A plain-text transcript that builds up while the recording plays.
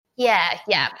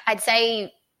Yeah. I'd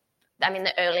say,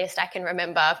 the earliest I can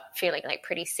remember feeling like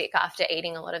pretty sick after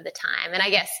eating a lot of the time. And I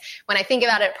guess when I think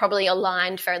about it, probably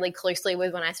aligned fairly closely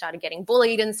with when I started getting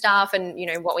bullied and stuff and,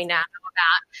 what we now know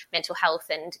about mental health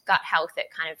and gut health, it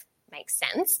kind of makes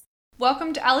sense.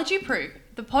 Welcome to Allergy Proof,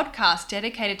 the podcast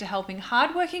dedicated to helping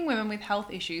hardworking women with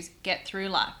health issues get through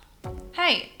life.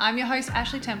 Hey, I'm your host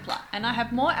Ashley Templar, and I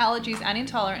have more allergies and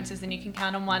intolerances than you can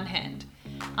count on one hand.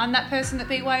 I'm that person that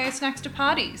BYO snacks to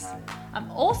parties. I'm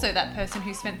also that person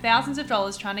who spent thousands of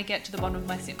dollars trying to get to the bottom of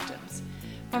my symptoms.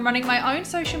 From running my own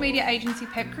social media agency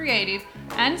Pep Creative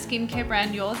and skincare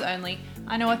brand Yours Only,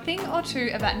 I know a thing or two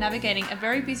about navigating a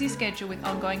very busy schedule with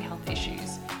ongoing health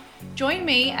issues. Join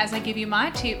me as I give you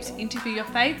my tips, interview your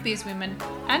fave biz women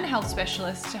and health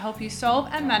specialists to help you solve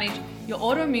and manage your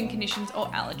autoimmune conditions or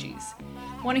allergies.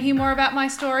 Want to hear more about my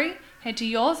story? Head to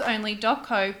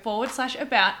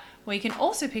yoursonly.co/about, where you can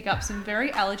also pick up some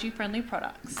very allergy-friendly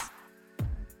products.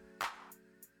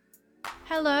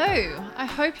 Hello, I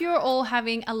hope you're all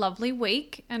having a lovely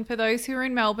week, and for those who are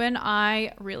in Melbourne,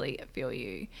 I really feel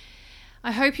you.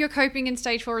 I hope you're coping in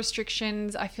stage 4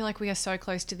 restrictions. I feel like we are so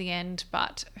close to the end,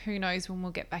 but who knows when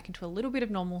we'll get back into a little bit of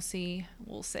normalcy.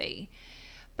 We'll see.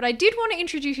 But I did want to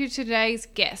introduce you to today's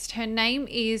guest. Her name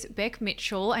is Beck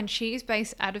Mitchell, and she is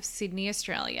based out of Sydney,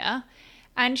 Australia.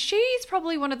 And she's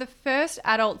probably one of the first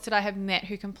adults that I have met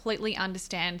who completely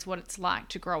understands what it's like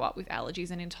to grow up with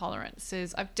allergies and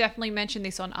intolerances. I've definitely mentioned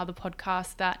this on other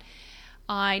podcasts that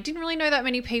I didn't really know that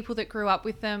many people that grew up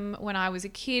with them when I was a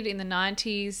kid in the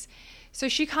 90s. So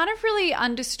she kind of really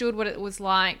understood what it was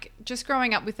like just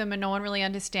growing up with them and no one really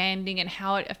understanding and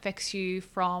how it affects you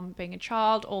from being a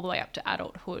child all the way up to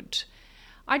adulthood.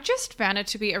 I just found it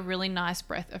to be a really nice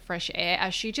breath of fresh air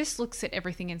as she just looks at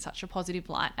everything in such a positive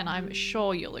light, and I'm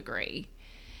sure you'll agree.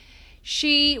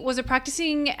 She was a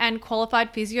practicing and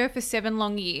qualified physio for 7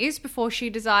 long years before she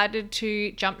decided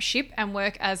to jump ship and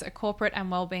work as a corporate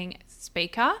and wellbeing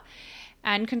speaker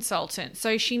and consultant.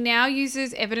 So she now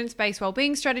uses evidence-based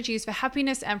wellbeing strategies for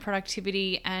happiness and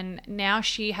productivity, and now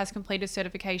she has completed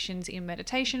certifications in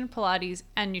meditation, Pilates,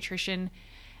 and nutrition.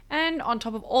 And on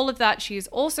top of all of that, she is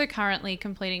also currently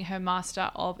completing her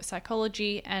Master of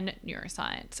Psychology and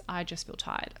Neuroscience. I just feel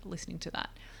tired listening to that.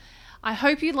 I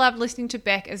hope you loved listening to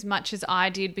Beck as much as I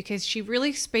did, because she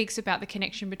really speaks about the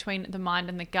connection between the mind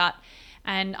and the gut,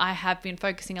 and I have been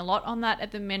focusing a lot on that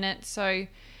at the minute. So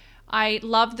I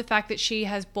love the fact that she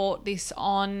has brought this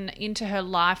on into her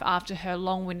life after her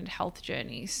long-winded health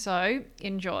journey. So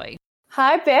enjoy.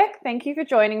 Hi, Beck. Thank you for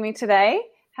joining me today.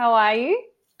 How are you?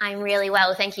 I'm really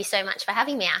well. Thank you so much for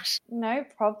having me, Ash. No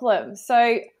problem.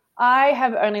 So I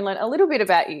have only learned a little bit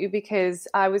about you because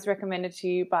I was recommended to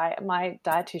you by my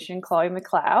dietitian, Chloe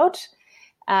McLeod.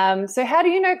 So how do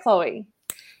you know Chloe?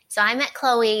 So I met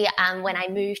Chloe when I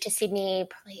moved to Sydney,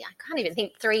 probably, I can't even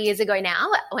think, 3 years ago now,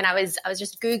 when I was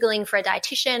just Googling for a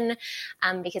dietitian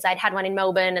because I'd had one in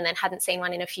Melbourne and then hadn't seen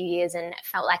one in a few years, and it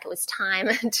felt like it was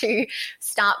time to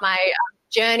start my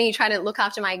journey trying to look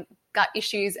after my gut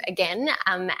issues again.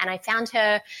 And I found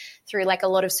her through like a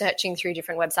lot of searching through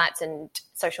different websites and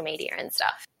social media and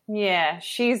stuff. Yeah,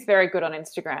 she's very good on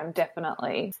Instagram,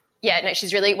 definitely. Yeah, no,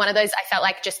 she's really one of those. I felt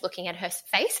like just looking at her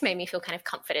face made me feel kind of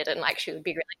comforted and like she would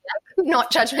be really not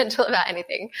judgmental about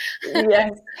anything.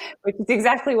 Yes, which is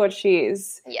exactly what she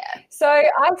is. Yeah. So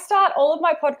I start all of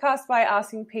my podcasts by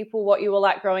asking people what you were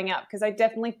like growing up, because I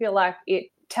definitely feel like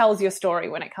it tells your story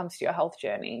when it comes to your health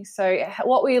journey. So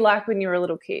what were you like when you were a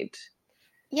little kid?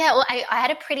 Yeah, well, I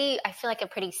had I feel like a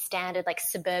pretty standard, like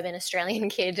suburban Australian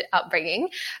kid upbringing,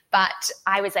 but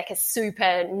I was like a super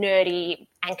nerdy,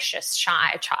 anxious,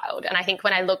 shy child. And I think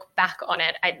when I look back on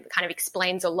it, it kind of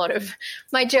explains a lot of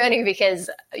my journey because,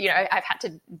 I've had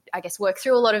to, I guess, work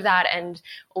through a lot of that, and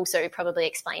also probably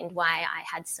explained why I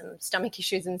had some stomach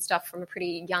issues and stuff from a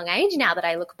pretty young age now that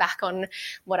I look back on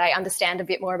what I understand a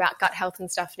bit more about gut health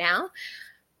and stuff now.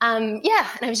 And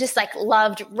I was just like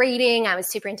loved reading. I was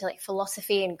super into like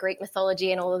philosophy and Greek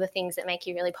mythology and all of the things that make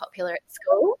you really popular at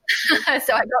school.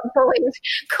 So I got bullied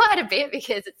quite a bit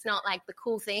because it's not like the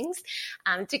cool things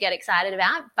to get excited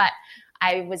about. But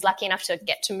I was lucky enough to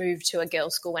get to move to a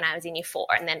girls' school when I was in year 4.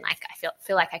 And then like I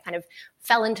feel like I kind of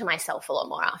fell into myself a lot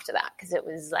more after that because it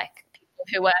was like people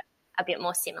who were a bit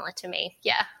more similar to me.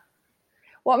 Yeah.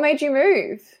 What made you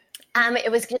move?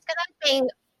 It was just because I was being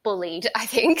bullied, I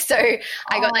think. So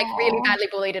I got like really badly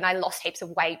bullied and I lost heaps of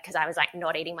weight because I was like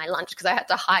not eating my lunch because I had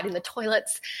to hide in the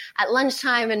toilets at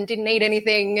lunchtime and didn't eat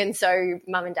anything. And so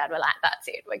mum and dad were like, that's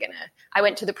it, I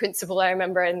went to the principal, I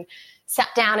remember, and sat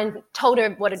down and told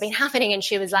her what had been happening. And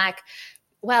she was like,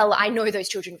 well, I know those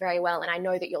children very well and I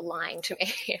know that you're lying to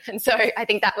me. And so I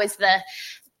think that was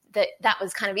that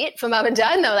was kind of it for mum and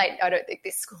dad. And they were like, I don't think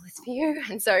this school is for you.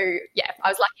 And so, yeah, I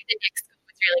was lucky the next school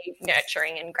was really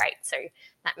nurturing and great. So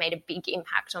that made a big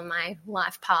impact on my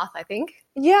life path, I think.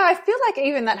 Yeah, I feel like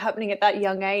even that happening at that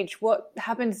young age, what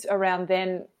happens around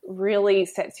then really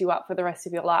sets you up for the rest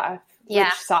of your life,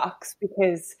 which sucks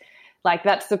because like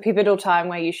that's the pivotal time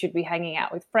where you should be hanging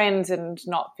out with friends and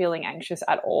not feeling anxious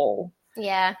at all.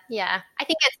 Yeah. I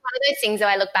think it's one of those things that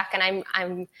I look back and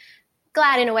I'm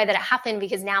glad in a way that it happened,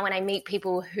 because now when I meet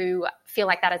people who feel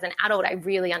like that as an adult, I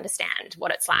really understand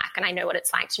what it's like, and I know what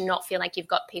it's like to not feel like you've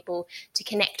got people to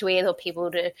connect with or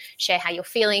people to share how you're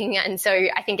feeling. And so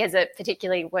I think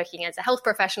particularly working as a health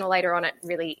professional later on, it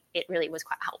really was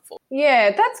quite helpful.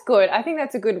 Yeah, that's good. I think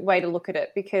that's a good way to look at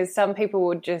it, because some people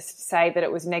would just say that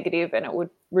it was negative and it would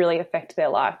really affect their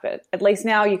life. But at least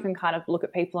now you can kind of look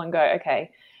at people and go,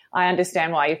 okay, I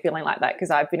understand why you're feeling like that,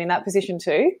 because I've been in that position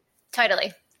too.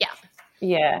 Totally.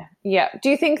 Yeah.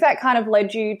 Do you think that kind of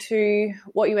led you to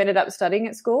what you ended up studying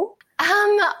at school?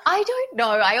 I don't know.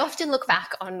 I often look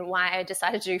back on why I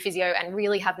decided to do physio and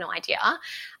really have no idea.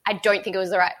 I don't think it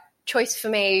was the right choice for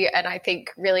me. And I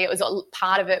think really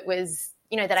part of it was,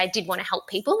 that I did want to help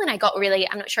people. And I got really,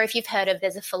 I'm not sure if you've heard of,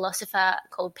 there's a philosopher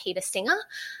called Peter Singer.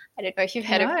 I don't know if you've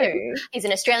heard of him. He's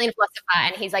an Australian philosopher,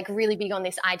 and he's like really big on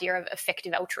this idea of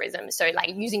effective altruism. So like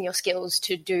using your skills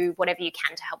to do whatever you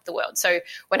can to help the world. So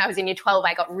when I was in year 12,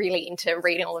 I got really into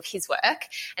reading all of his work.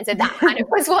 And so that kind of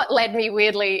was what led me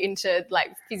weirdly into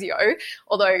like physio,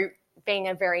 although being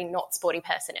a very not sporty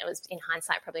person, it was in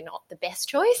hindsight probably not the best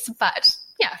choice, but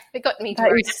yeah, it got me to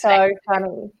that is so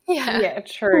funny. Yeah,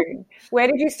 true. Where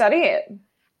did you study it?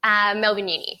 Melbourne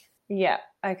Uni. Yeah.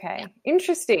 Okay. Yeah.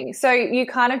 Interesting. So you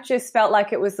kind of just felt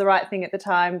like it was the right thing at the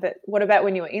time, but what about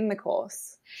when you were in the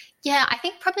course? Yeah, I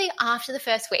think probably after the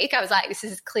first week, I was like, this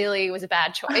was a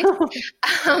bad choice.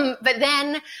 But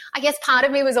then I guess part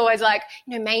of me was always like,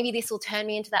 maybe this will turn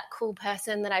me into that cool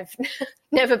person that I've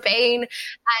never been.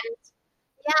 And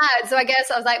yeah, so I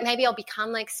guess I was like, maybe I'll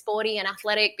become like sporty and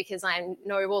athletic because I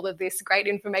know all of this great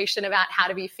information about how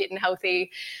to be fit and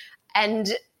healthy.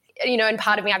 And and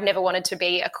part of me, I've never wanted to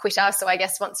be a quitter. So I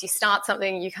guess once you start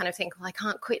something, you kind of think, well, I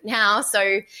can't quit now. So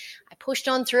I pushed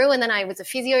on through, and then I was a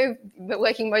physio,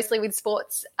 working mostly with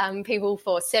sports people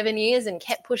for 7 years, and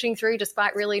kept pushing through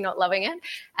despite really not loving it.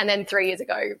 And then 3 years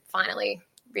ago, finally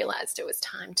realized it was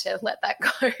time to let that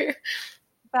go.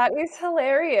 That is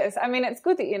hilarious. I mean, it's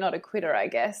good that you're not a quitter, I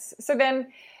guess. So then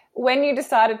when you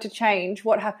decided to change,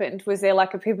 what happened? Was there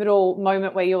like a pivotal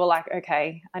moment where you were like,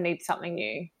 okay, I need something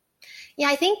new? Yeah,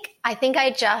 I think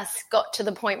I just got to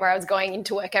the point where I was going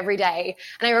into work every day,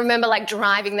 and I remember like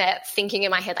driving there thinking in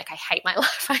my head, like, I hate my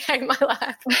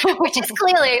life, which is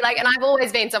clearly like, and I've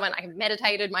always been someone, I've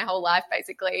meditated my whole life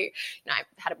basically. I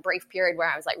had a brief period where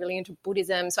I was like really into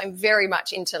Buddhism, so I'm very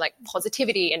much into like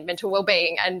positivity and mental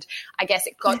well-being, and I guess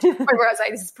it got to the point where I was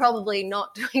like, this is probably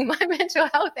not doing my mental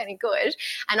health any good.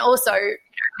 And also,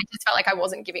 I just felt like I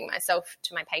wasn't giving myself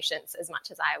to my patients as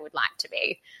much as I would like to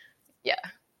be. Yeah.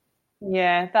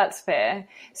 Yeah, that's fair.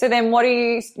 So then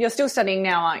you're still studying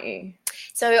now, aren't you?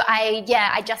 So I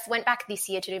just went back this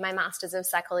year to do my Masters of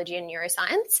Psychology and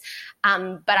Neuroscience.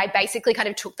 But I basically kind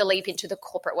of took the leap into the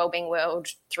corporate wellbeing world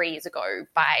 3 years ago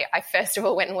I first of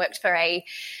all went and worked for a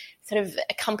sort of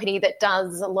a company that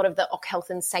does a lot of the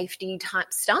health and safety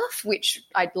type stuff, which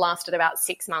I'd lasted about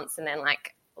 6 months and then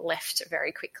like left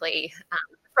very quickly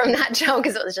from that job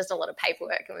because it was just a lot of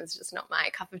paperwork and it was just not my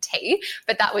cup of tea.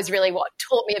 But that was really what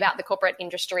taught me about the corporate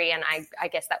industry, and I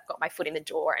guess that got my foot in the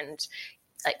door and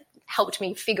like helped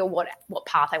me figure what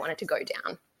path I wanted to go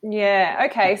down. Yeah,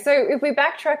 okay. So if we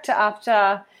backtrack to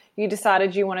after you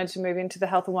decided you wanted to move into the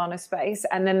health and wellness space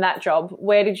and then that job,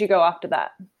 where did you go after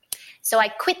that? So I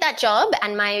quit that job,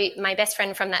 and my best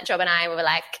friend from that job and I were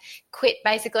like quit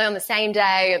basically on the same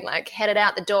day and like headed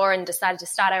out the door and decided to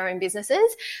start our own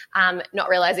businesses, not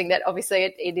realizing that obviously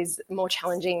it is more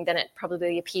challenging than it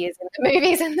probably appears in the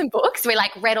movies and the books. We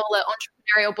like read all the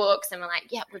entrepreneurial books and we're like,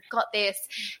 yeah, we've got this,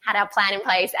 had our plan in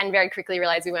place, and very quickly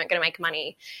realized we weren't going to make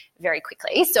money very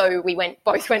quickly. So we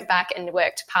both went back and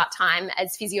worked part-time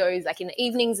as physios, like in the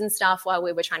evenings and stuff while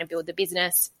we were trying to build the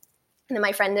business. And then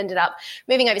my friend ended up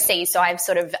moving overseas, so I've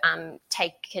sort of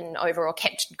taken over or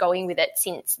kept going with it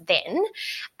since then,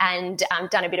 and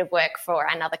done a bit of work for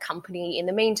another company in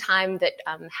the meantime that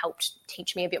helped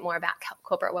teach me a bit more about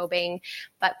corporate wellbeing.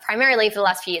 But primarily for the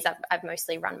last few years, I've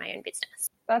mostly run my own business.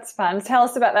 That's fun. Tell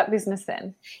us about that business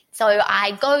then. So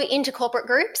I go into corporate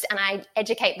groups and I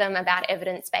educate them about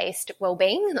evidence-based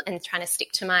wellbeing and trying to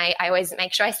stick to I always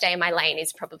make sure I stay in my lane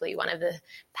is probably one of the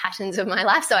passions of my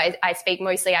life. So I speak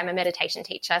mostly, I'm a meditation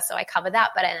teacher, so I cover that,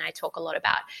 but then I talk a lot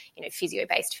about,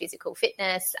 physio-based physical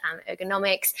fitness,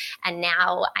 ergonomics, and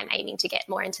now I'm aiming to get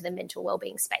more into the mental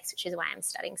wellbeing space, which is why I'm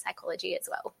studying psychology as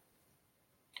well.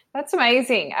 That's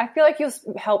amazing. I feel like you'll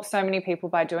help so many people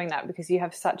by doing that because you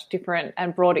have such different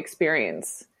and broad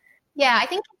experience. Yeah, I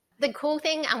think the cool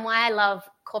thing and why I love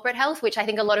corporate health, which I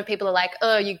think a lot of people are like,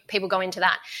 people go into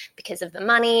that because of the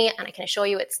money. And I can assure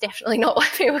you it's definitely not why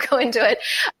people go into it.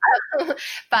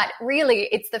 But really,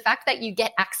 it's the fact that you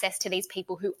get access to these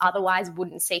people who otherwise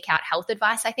wouldn't seek out health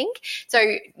advice, I think. So,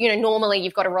 normally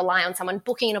you've got to rely on someone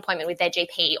booking an appointment with their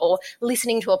GP or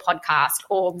listening to a podcast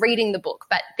or reading the book.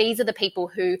 But these are the people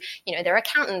who, they're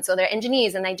accountants or they're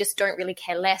engineers and they just don't really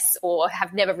care less or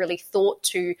have never really thought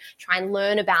to try and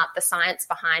learn about the science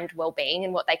behind well-being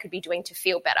and what they could be doing to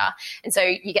feel better. And so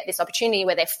you get this opportunity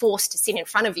where they're forced to sit in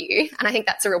front of you. And I think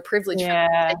that's a real privilege for them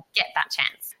to get that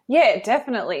chance. Yeah,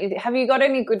 definitely. Have you got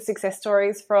any good success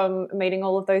stories from meeting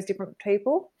all of those different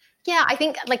people? Yeah, I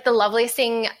think like the loveliest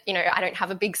thing, I don't have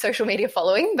a big social media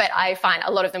following, but I find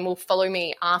a lot of them will follow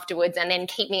me afterwards and then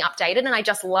keep me updated. And I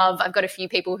just I've got a few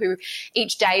people who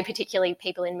each day, particularly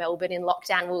people in Melbourne in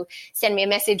lockdown, will send me a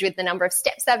message with the number of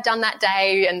steps they've done that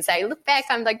day and say, look back,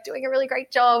 I'm like doing a really great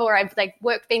job, or I've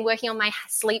been working on my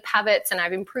sleep habits and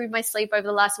I've improved my sleep over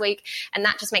the last week. And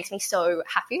that just makes me so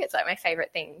happy. It's like my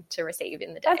favorite thing to receive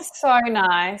in the day. That's so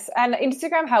nice. And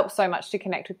Instagram helps so much to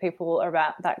connect with people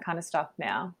about that kind of stuff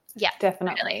now. Yeah,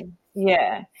 definitely. Really.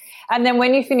 Yeah. And then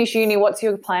when you finish uni, what's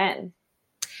your plan?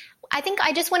 I think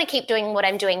I just want to keep doing what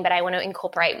I'm doing, but I want to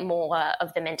incorporate more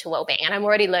of the mental wellbeing. And I'm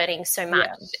already learning so much.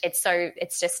 Yeah.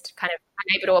 It's just kind of,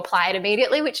 I'm able to apply it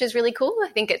immediately, which is really cool. I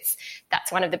think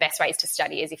that's one of the best ways to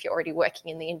study is if you're already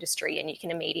working in the industry and you can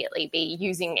immediately be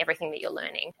using everything that you're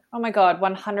learning. Oh my God,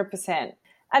 100%.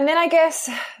 And then I guess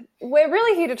we're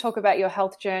really here to talk about your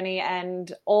health journey and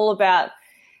all about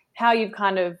how you've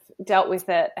kind of dealt with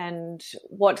it and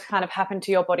what kind of happened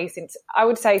to your body since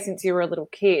you were a little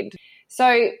kid.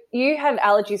 So you had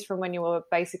allergies from when you were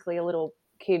basically a little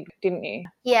kid, didn't you?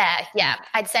 Yeah.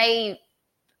 I'd say,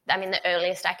 the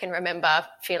earliest I can remember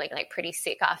feeling like pretty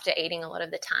sick after eating a lot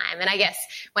of the time. And I guess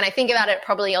when I think about it,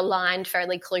 probably aligned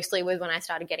fairly closely with when I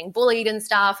started getting bullied and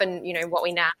stuff and, what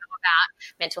we now know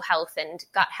about mental health and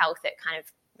gut health, it kind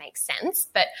of makes sense.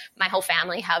 But my whole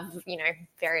family have,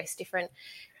 various different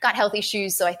gut health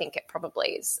issues. So I think it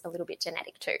probably is a little bit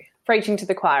genetic too. Preaching to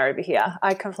the choir over here.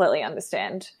 I completely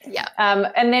understand. Yeah.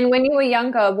 And then when you were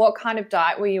younger, what kind of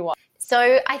diet were you on?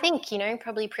 So I think,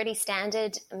 probably pretty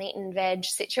standard meat and veg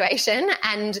situation.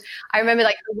 And I remember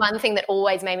the one thing that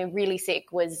always made me really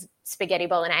sick was spaghetti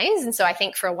bolognese. And so I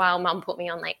think for a while, Mum put me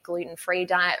on gluten-free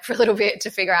diet for a little bit to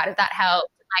figure out if that helped.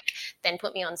 Then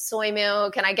put me on soy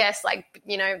milk, and I guess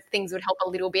things would help a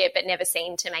little bit, but never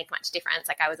seemed to make much difference.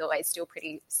 I was always still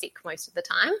pretty sick most of the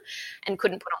time, and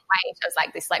couldn't put on weight. I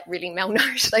was this really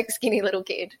malnourished, skinny little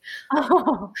kid.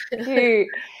 Oh, cute!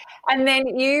 And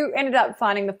then you ended up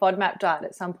finding the FODMAP diet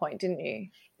at some point, didn't you?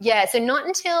 Yeah. So not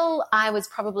until I was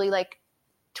probably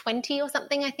 20 or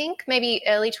something. I think maybe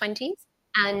early 20s,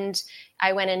 and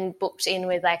I went and booked in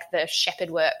with the Shepherd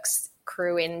Works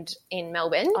crew in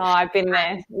Melbourne. Oh, I've been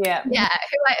there. Yeah. Yeah,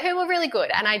 who were really good.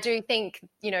 And I do think,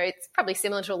 it's probably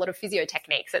similar to a lot of physio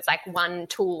techniques. It's one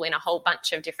tool in a whole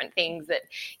bunch of different things that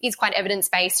is quite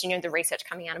evidence-based. The research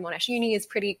coming out of Monash Uni is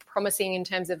pretty promising in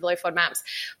terms of low FODMAPs.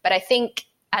 But I think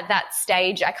at that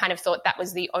stage, I kind of thought that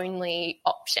was the only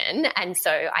option. And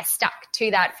so I stuck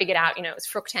to that, figured out, it was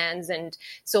fructans and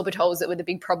sorbitols that were the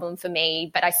big problem for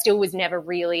me, but I still was never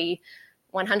really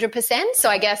 100%. So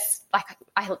I guess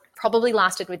I probably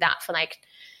lasted with that for I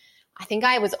think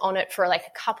I was on it for a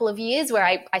couple of years where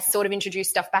I sort of introduced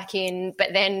stuff back in,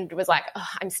 but then was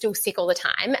I'm still sick all the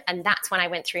time. And that's when I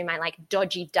went through my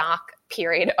dodgy, dark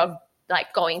period of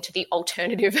going to the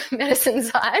alternative medicine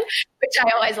side, which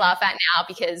I always laugh at now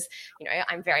because,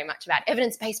 I'm very much about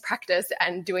evidence-based practice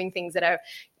and doing things that are,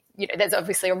 there's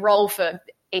obviously a role for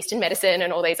Eastern medicine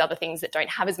and all these other things that don't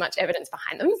have as much evidence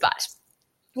behind them, but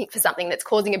for something that's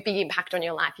causing a big impact on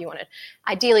your life, you want to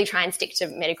ideally try and stick to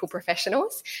medical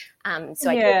professionals.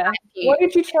 What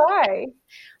did you try?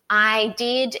 I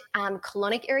did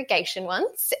colonic irrigation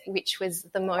once, which was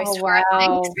the most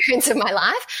frightening experience of my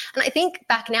life. And I think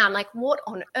back now, I'm what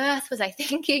on earth was I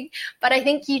thinking? But I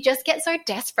think you just get so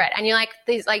desperate and you're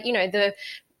the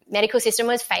medical system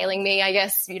was failing me, I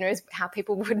guess, is how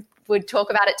people would talk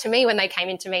about it to me when they came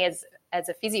into me as as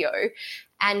a physio.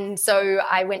 And so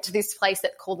I went to this place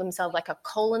that called themselves like a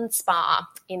colon spa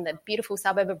in the beautiful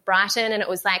suburb of Brighton. And it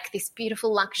was like this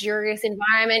beautiful, luxurious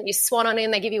environment. You swan on in,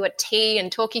 they give you a tea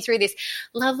and talk you through this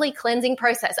lovely cleansing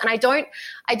process. And I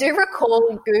do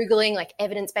recall Googling like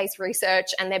evidence-based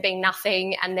research and there being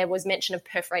nothing. And there was mention of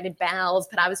perforated bowels,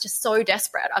 but I was just so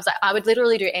desperate. I was like, I would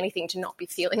literally do anything to not be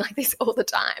feeling like this all the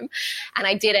time. And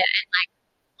I did it. And like,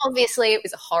 obviously it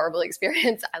was a horrible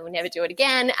experience. I will never do it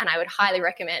again. And I would highly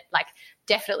recommend, like,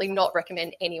 definitely not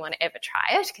recommend anyone ever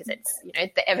try it because it's, you know,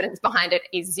 the evidence behind it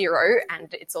is zero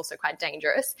and it's also quite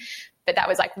dangerous. But that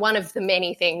was like one of the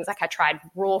many things. Like I tried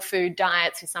raw food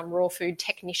diets with some raw food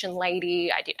technician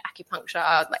lady. I did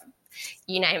acupuncture, like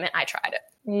you name it, I tried it.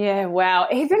 Yeah, wow.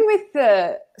 Even with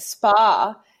the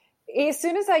spa, as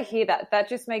soon as I hear that, that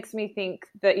just makes me think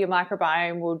that your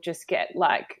microbiome will just get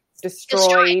like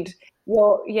destroyed.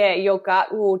 Your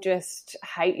gut will just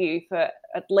hate you for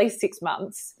at least 6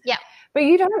 months. Yeah. But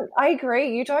I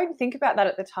agree, you don't think about that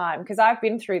at the time because I've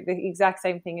been through the exact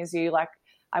same thing as you. Like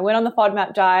I went on the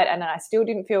FODMAP diet and then I still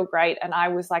didn't feel great and I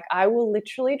was like, I will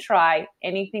literally try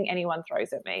anything anyone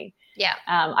throws at me. Yeah.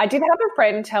 I did have a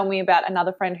friend tell me about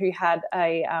another friend who had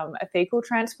a fecal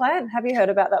transplant. Have you heard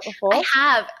about that before? I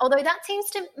have, although that seems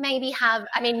to maybe have,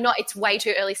 I mean, it's way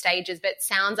too early stages, but it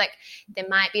sounds like there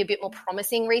might be a bit more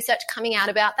promising research coming out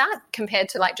about that compared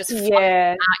to like just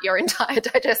flying out your entire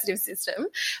digestive system.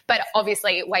 But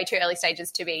obviously way too early stages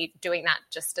to be doing that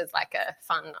just as like a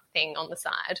fun thing on the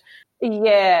side.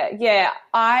 Yeah.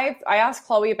 I asked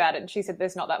Chloe about it and she said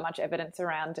there's not that much evidence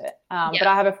around it. But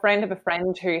I have a friend of a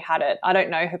friend who had it. I don't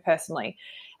know her personally.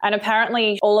 And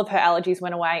apparently all of her allergies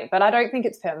went away, but I don't think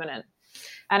it's permanent.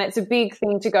 And it's a big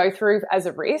thing to go through as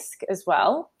a risk as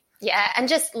well. Yeah, and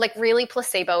just like really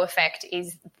placebo effect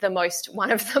is one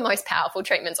of the most powerful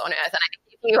treatments on earth. And I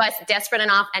think if you are desperate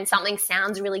enough and something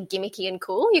sounds really gimmicky and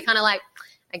cool, you're kind of like,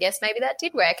 I guess maybe that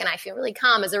did work and I feel really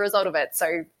calm as a result of it.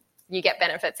 So you get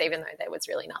benefits even though there was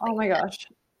really nothing. Oh my gosh.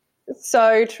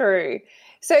 So true.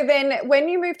 So then when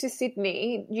you moved to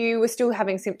Sydney, you were still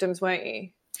having symptoms, weren't you?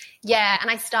 Yeah, and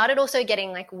I started also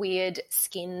getting like weird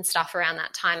skin stuff around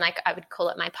that time. Like I would call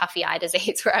it my puffy eye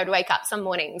disease where I would wake up some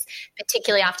mornings,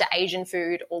 particularly after Asian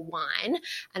food or wine,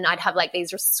 and I'd have like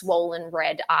these swollen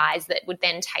red eyes that would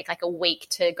then take like a week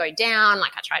to go down.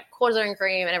 Like I tried cortisone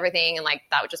cream and everything and like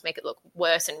that would just make it look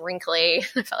worse and wrinkly.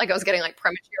 I felt like I was getting like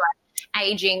premature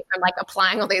aging from like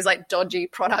applying all these like dodgy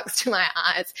products to my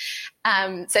eyes.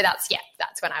 So that's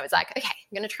when I was like, okay,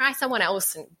 I'm going to try someone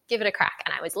else and give it a crack.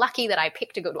 And I was lucky that I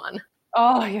picked a good one.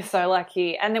 Oh, you're so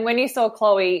lucky. And then when you saw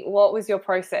Chloe, what was your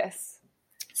process?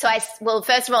 So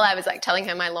first of all, I was like telling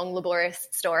her my long laborious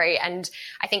story. And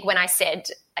I think when I said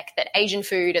like that Asian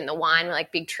food and the wine were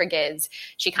like big triggers,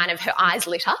 her eyes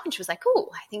lit up and she was like, oh,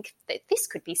 I think that this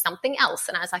could be something else.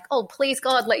 And I was like, oh, please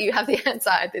God, let you have the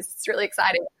answer. This is really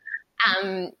exciting.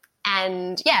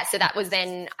 So that was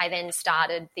I then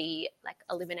started the like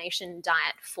elimination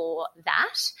diet for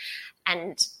that.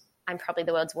 And I'm probably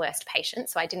the world's worst patient.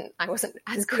 So I wasn't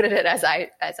as good at it as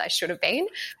I should have been.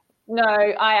 No,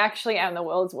 I actually am the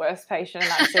world's worst patient.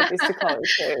 And I said this to Chloe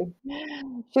too.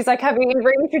 She's like, have you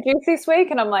reintroduced this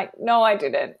week? And I'm like, no, I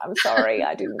didn't. I'm sorry.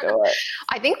 I didn't do it.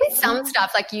 I think with some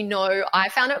stuff, like, I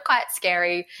found it quite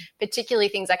scary, particularly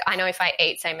things like I know if I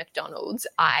eat, say, McDonald's,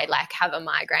 I like have a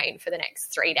migraine for the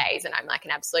next 3 days and I'm like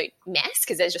an absolute mess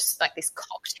because there's just like this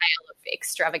cocktail of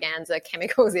extravaganza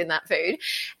chemicals in that food.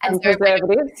 And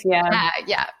preservatives, yeah.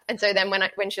 Yeah. And so then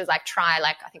when she was like, try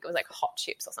like, I think it was like hot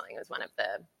chips or something, it was one of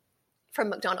the from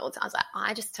McDonald's. I was like,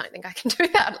 I just don't think I can do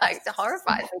that. Like, it's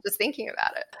horrified me just thinking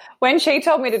about it. When she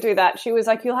told me to do that, she was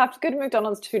like, you'll have to go to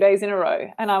McDonald's 2 days in a row.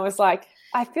 And I was like,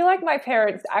 I feel like my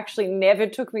parents actually never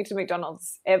took me to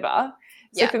McDonald's ever.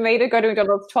 So for me to go to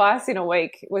McDonald's twice in a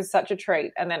week was such a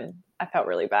treat. And then I felt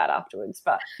really bad afterwards,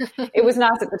 but it was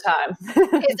nice at the time.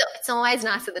 It's always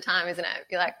nice at the time, isn't it?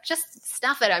 You're like, just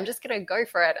stuff it. I'm just going to go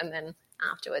for it. And then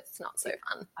afterwards, it's not so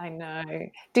fun. I know.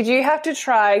 Did you have to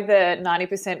try the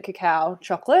 90% cacao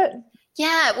chocolate?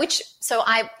 Yeah,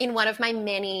 in one of my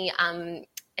many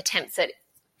attempts at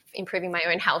improving my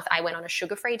own health, I went on a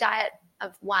sugar-free diet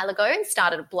a while ago and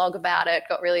started a blog about it,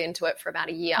 got really into it for about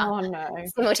a year. Oh, no.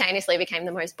 Simultaneously became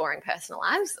the most boring person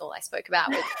alive. All I spoke about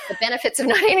was the benefits of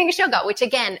not eating sugar, which,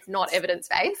 again, not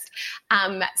evidence-based.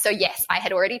 So, yes, I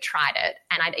had already tried it,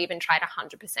 and I'd even tried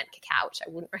 100% cacao, which I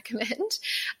wouldn't recommend.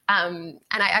 And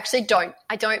I actually don't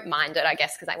mind it, I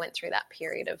guess, because I went through that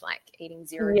period of, like, eating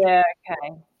zero. Yeah,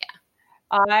 okay. Yeah.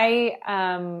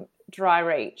 I dry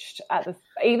reached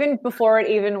even before it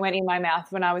even went in my mouth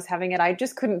when I was having it. I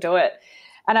just couldn't do it.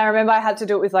 And I remember I had to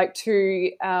do it with like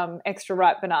 2 extra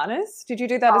ripe bananas. Did you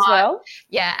do that as well?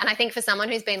 Yeah. And I think for someone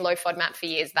who's been low FODMAP for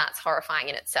years, that's horrifying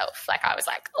in itself. Like I was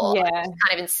like, oh, yeah. I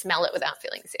can't even smell it without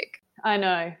feeling sick. I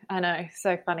know.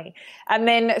 So funny. And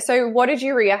then, so what did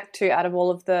you react to out of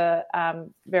all of the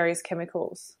various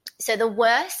chemicals? So the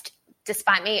worst,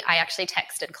 despite me, I actually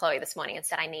texted Chloe this morning and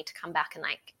said I need to come back and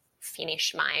like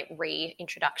finish my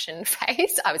reintroduction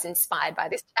phase. I was inspired by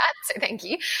this chat, so thank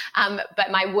you.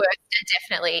 But my worst are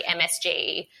definitely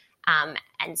MSG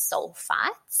and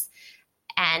sulfites.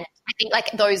 And I think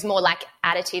like those more like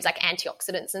additives, like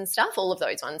antioxidants and stuff, all of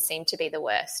those ones seem to be the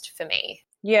worst for me.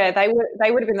 Yeah, they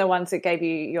would have been the ones that gave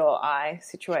you your eye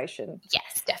situation.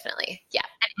 Yes, definitely. Yeah.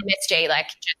 And MSG like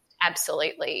just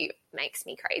absolutely makes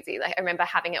me crazy. Like I remember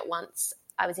having it once.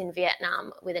 I was in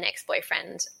Vietnam with an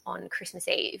ex-boyfriend on Christmas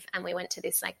Eve, and we went to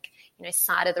this like, you know,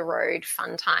 side of the road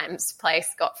fun times place,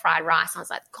 got fried rice. And I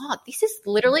was like, God, this is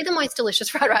literally the most delicious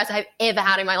fried rice I've ever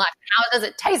had in my life. How does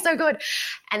it taste so good?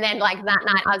 And then like that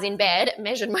night I was in bed,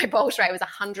 measured my pulse rate, was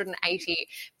 180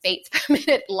 beats per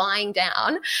minute lying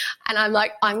down. And I'm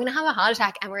like, I'm going to have a heart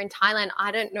attack. And we're in Thailand.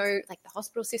 I don't know, like the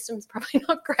hospital system's probably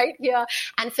not great here.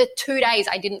 And for 2 days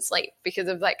I didn't sleep because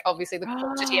of like obviously the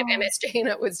quantity of MSG, and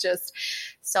it was just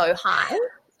so high.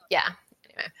 Yeah.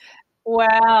 Anyway.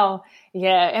 Wow.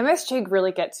 Yeah. MSG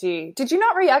really gets you. Did you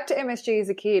not react to MSG as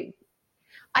a kid?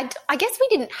 I guess we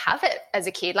didn't have it as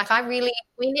a kid. Like we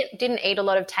didn't eat a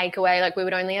lot of takeaway. Like we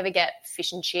would only ever get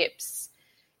fish and chips.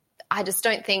 I just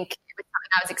don't think it was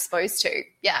something I was exposed to.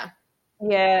 Yeah.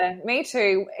 Yeah, me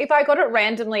too. If I got it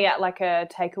randomly at like a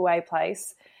takeaway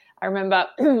place, I remember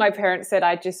my parents said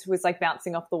I just was like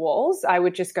bouncing off the walls. I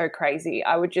would just go crazy.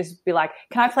 I would just be like,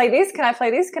 can I play this? Can I play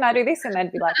this? Can I do this? And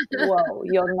they'd be like, whoa,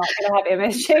 you're not going to have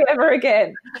MSG ever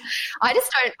again. I don't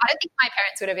think my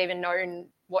parents would have even known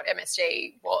what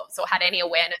MSG was or had any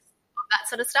awareness of that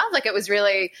sort of stuff. Like it was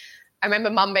really, I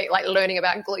remember mum like learning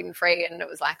about gluten-free, and it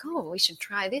was like, oh, we should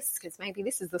try this because maybe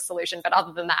this is the solution. But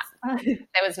other than that,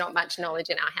 there was not much knowledge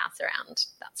in our house around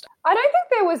that stuff. I don't think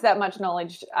there was that much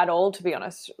knowledge at all, to be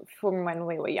honest, from when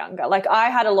we were younger. Like I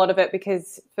had a lot of it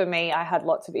because for me, I had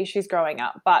lots of issues growing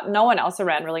up, but no one else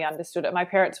around really understood it. My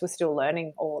parents were still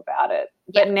learning all about it.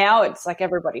 But now it's like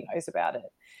everybody knows about it.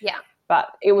 Yeah. But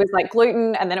it was like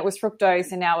gluten, and then it was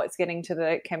fructose, and now it's getting to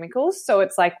the chemicals. So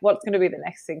it's like, what's going to be the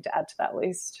next thing to add to that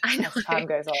list I know. as time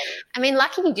goes on? I mean,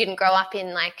 lucky you didn't grow up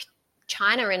in like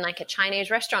China in like a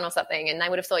Chinese restaurant or something, and they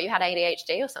would have thought you had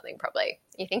ADHD or something probably.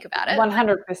 You think about it.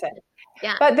 100%.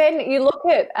 Yeah. But then you look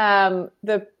at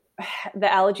the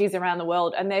allergies around the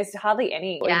world, and there's hardly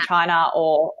any in China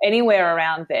or anywhere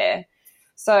around there.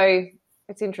 So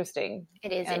it's interesting.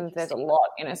 It is. And there's a lot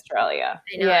in Australia.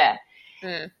 I know. Yeah.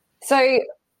 Mm. So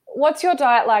what's your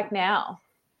diet like now?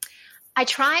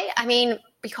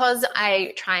 Because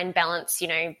I try and balance, you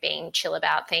know, being chill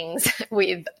about things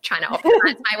with trying to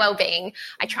optimize my well-being,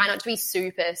 I try not to be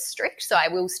super strict. So I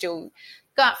will still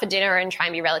go out for dinner and try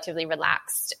and be relatively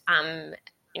relaxed,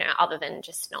 you know, other than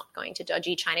just not going to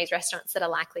dodgy Chinese restaurants that are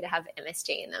likely to have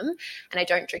MSG in them. And I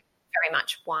don't drink very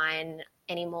much wine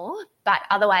anymore. But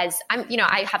otherwise,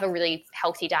 I have a really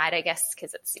healthy diet, I guess,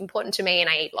 because it's important to me, and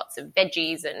I eat lots of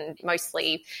veggies and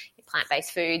mostly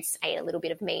plant-based foods. I eat a little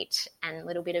bit of meat and a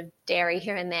little bit of dairy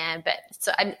here and there. But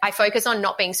so I focus on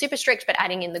not being super strict, but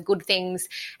adding in the good things,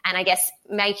 and I guess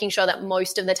making sure that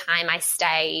most of the time I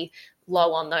stay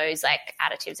low on those like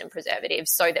additives and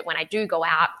preservatives, so that when I do go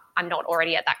out, I'm not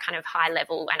already at that kind of high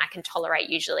level, and I can tolerate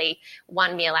usually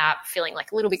one meal out feeling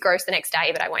like a little bit gross the next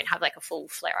day, but I won't have like a full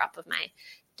flare up of my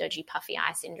dodgy puffy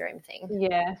eye syndrome thing.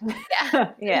 Yeah.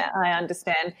 Yeah, I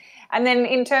understand. And then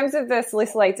in terms of the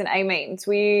salicylates and amines,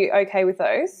 were you okay with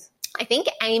those? I think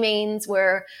amines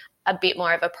were a bit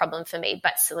more of a problem for me,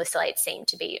 but salicylates seemed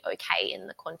to be okay in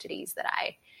the quantities that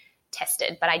I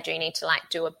tested. But I do need to like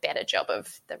do a better job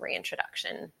of the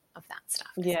reintroduction of that stuff.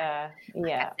 Yeah.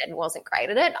 Like I said, wasn't great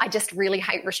at it. I just really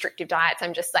hate restrictive diets.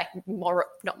 I'm just like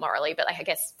not morally, but like I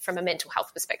guess from a mental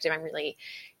health perspective, I'm really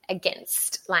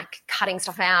against like cutting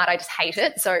stuff out. I just hate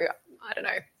it. So I don't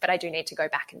know, but I do need to go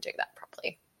back and do that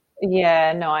properly.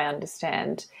 Yeah, no, I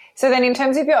understand. So then in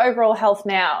terms of your overall health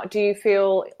now, do you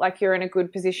feel like you're in a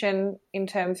good position in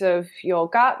terms of your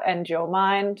gut and your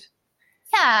mind?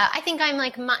 Yeah, I think I'm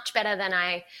like much better than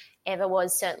I ever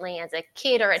was, certainly as a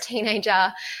kid or a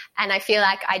teenager. And I feel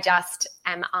like I just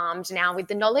am armed now with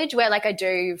the knowledge where like I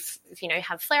do,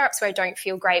 have flare-ups where I don't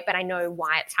feel great, but I know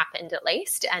why it's happened at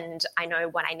least. And I know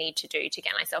what I need to do to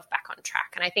get myself back on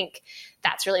track. And I think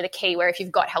that's really the key, where if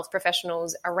you've got health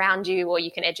professionals around you, or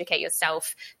you can educate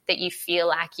yourself that you feel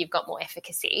like you've got more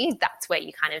efficacy, that's where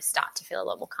you kind of start to feel a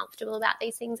lot more comfortable about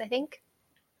these things, I think.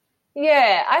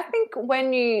 Yeah, I think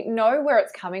when you know where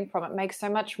it's coming from, it makes so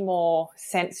much more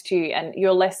sense to you and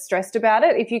you're less stressed about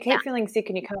it. If you keep feeling sick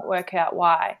and you can't work out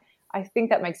why, I think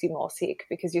that makes you more sick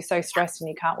because you're so stressed and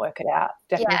you can't work it out.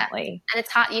 Definitely. Yeah. And it's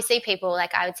hard. You see people,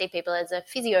 like I would see people as a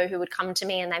physio who would come to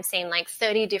me and they've seen like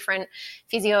 30 different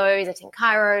physios, they've seen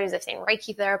chiros, they've seen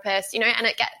Reiki therapists, you know, and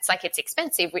it gets like it's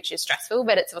expensive, which is stressful,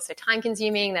 but it's also time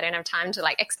consuming. They don't have time to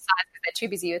like exercise because they're too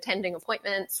busy attending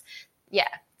appointments. Yeah.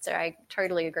 So I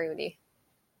totally agree with you.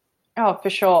 Oh,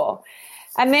 for sure.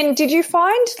 And then did you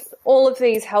find all of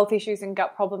these health issues and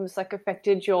gut problems like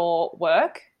affected your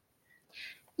work?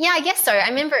 Yeah, I guess so. I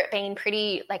remember it being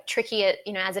pretty like tricky at,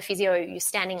 you know, as a physio, you're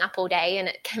standing up all day and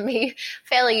it can be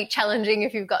fairly challenging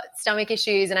if you've got stomach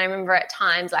issues. And I remember at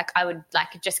times like I would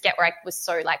like just get where I was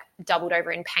so like doubled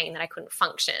over in pain that I couldn't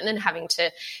function and having to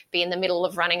be in the middle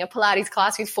of running a Pilates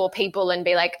class with 4 people and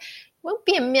be like, won't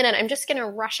be a minute, I'm just going to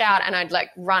rush out, and I'd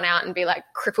like run out and be like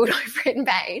crippled over in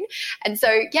pain. And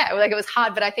so, yeah, like it was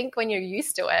hard, but I think when you're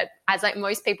used to it, as like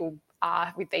most people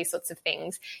are with these sorts of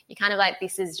things, you kind of like,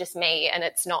 this is just me and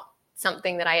it's not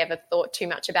something that I ever thought too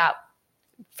much about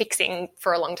fixing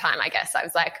for a long time, I guess. I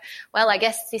was like, well, I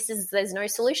guess there's no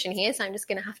solution here, so I'm just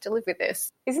going to have to live with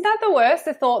this. Isn't that the worst?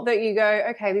 The thought that you go,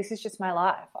 okay, this is just my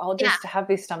life. I'll just have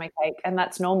this stomach ache and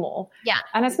that's normal. Yeah.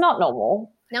 And it's not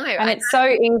normal. No. And it's so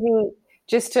easy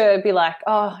just to be like,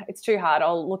 oh, it's too hard.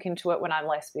 I'll look into it when I'm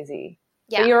less busy.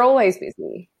 Yeah. But you're always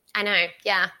busy. I know,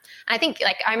 yeah. I think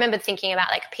like I remember thinking about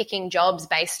like picking jobs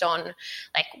based on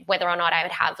like whether or not I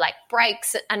would have like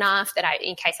breaks enough that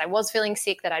in case I was feeling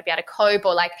sick, that I'd be able to cope,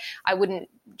 or like I wouldn't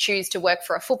choose to work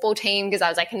for a football team because I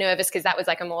was like nervous because that was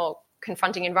like a more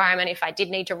confronting environment if I did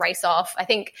need to race off. I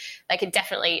think like it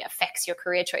definitely affects your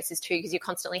career choices too, because you're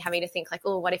constantly having to think like,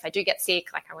 oh, what if I do get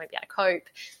sick? Like I won't be able to cope,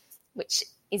 which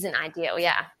isn't ideal.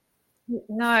 Yeah.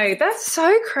 No, that's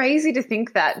so crazy to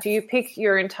think that. Do you pick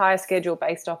your entire schedule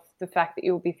based off the fact that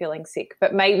you'll be feeling sick,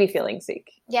 but maybe feeling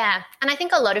sick? Yeah. And I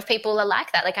think a lot of people are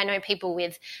like that. Like I know people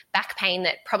with back pain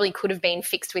that probably could have been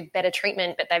fixed with better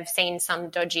treatment, but they've seen some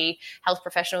dodgy health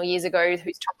professional years ago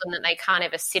who's told them that they can't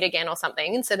ever sit again or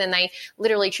something. And so then they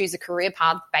literally choose a career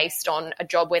path based on a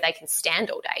job where they can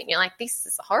stand all day. And you're like, this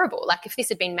is horrible. Like if this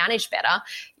had been managed better,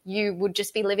 you would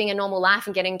just be living a normal life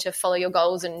and getting to follow your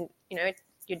goals and, you know,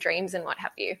 your dreams and what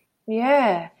have you.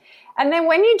 Yeah. And then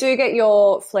when you do get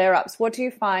your flare-ups, what do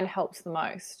you find helps the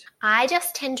most? I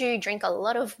just tend to drink a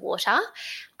lot of water.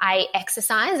 I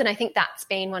exercise, and I think that's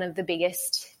been one of the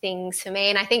biggest things for me.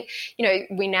 And I think, you know,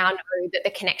 we now know that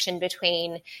the connection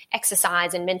between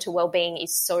exercise and mental well-being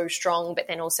is so strong, but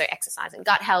then also exercise and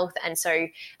gut health. And so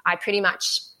I pretty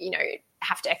much, you know,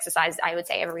 have to exercise, I would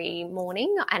say, every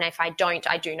morning. And if I don't,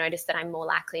 I do notice that I'm more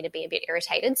likely to be a bit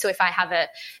irritated. So if I have a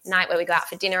night where we go out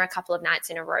for dinner a couple of nights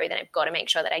in a row, then I've got to make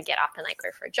sure that I get up and like go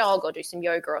for a jog or do some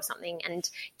yoga or something. And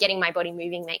getting my body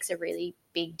moving makes a really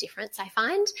big difference, I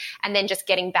find. And then just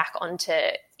getting back onto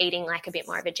eating like a bit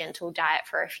more of a gentle diet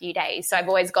for a few days. So I've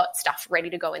always got stuff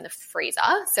ready to go in the freezer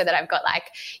so that I've got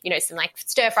like, you know, some like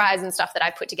stir fries and stuff that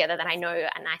I put together that I know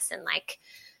are nice and like,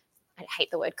 I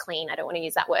hate the word clean, I don't want to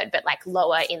use that word, but like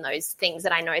lower in those things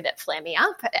that I know that flare me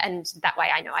up. And that way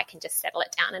I know I can just settle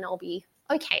it down and I'll be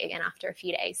okay again after a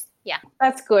few days. Yeah.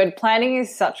 That's good. Planning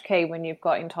is such key when you've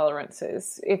got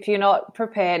intolerances. If you're not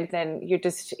prepared, then you're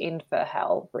just in for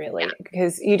hell, really,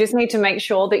 because you just need to make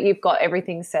sure that you've got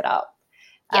everything set up.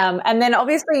 Yeah. And then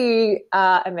obviously you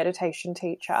are a meditation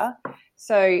teacher.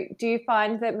 So do you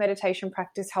find that meditation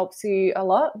practice helps you a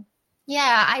lot?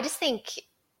 Yeah, I just think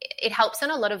it helps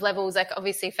on a lot of levels. Like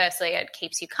obviously, firstly, it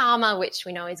keeps you calmer, which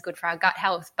we know is good for our gut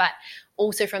health, but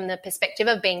also from the perspective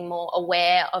of being more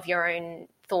aware of your own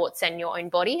thoughts and your own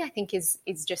body, I think is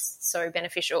just so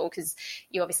beneficial, because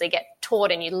you obviously get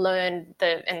taught and you learn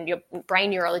and your brain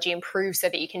neurology improves so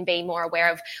that you can be more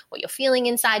aware of what you're feeling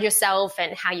inside yourself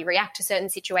and how you react to certain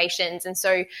situations. And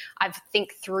so I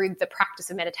think through the practice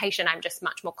of meditation, I'm just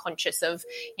much more conscious of,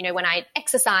 you know, when I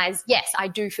exercise, yes, I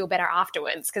do feel better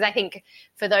afterwards. Because I think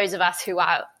for those of us who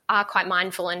are quite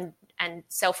mindful and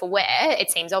self-aware, it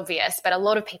seems obvious, but a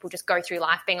lot of people just go through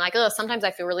life being like, oh, sometimes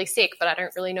I feel really sick, but I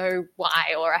don't really know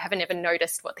why, or I haven't ever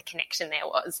noticed what the connection there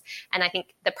was. And I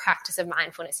think the practice of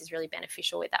mindfulness is really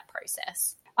beneficial with that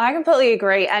process. I completely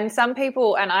agree. And some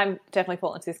people, and I'm definitely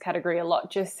fall into this category a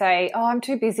lot, just say, oh, I'm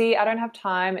too busy, I don't have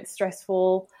time, it's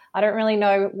stressful, I don't really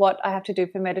know what I have to do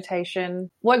for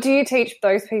meditation. What do you teach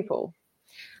those people?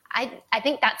 I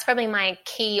think that's probably my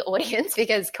key audience,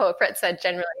 because corporates are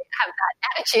generally have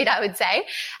that attitude, I would say.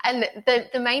 And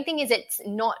the main thing is it's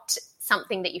not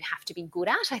something that you have to be good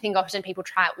at. I think often people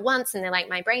try it once and they're like,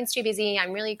 my brain's too busy,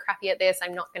 I'm really crappy at this,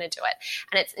 I'm not going to do it.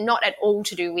 And it's not at all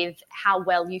to do with how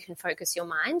well you can focus your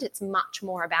mind. It's much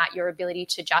more about your ability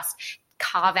to just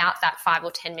carve out that 5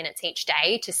 or 10 minutes each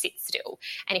day to sit still.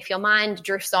 And if your mind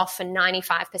drifts off for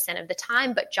 95% of the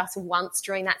time, but just once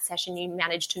during that session you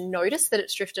manage to notice that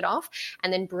it's drifted off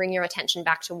and then bring your attention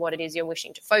back to what it is you're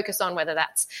wishing to focus on, whether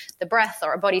that's the breath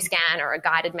or a body scan or a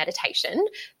guided meditation,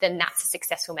 then that's a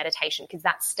successful meditation, because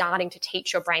that's starting to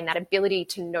teach your brain that ability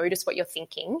to notice what you're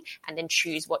thinking and then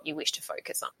choose what you wish to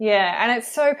focus on. Yeah, and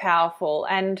it's so powerful.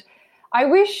 And I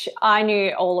wish I knew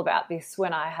all about this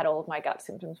when I had all of my gut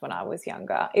symptoms when I was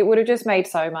younger. It would have just made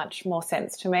so much more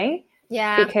sense to me.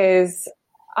 Yeah. Because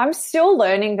I'm still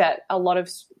learning that a lot of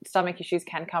stomach issues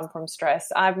can come from stress.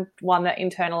 I'm one that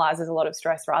internalizes a lot of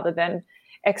stress rather than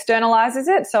externalizes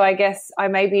it. So I guess I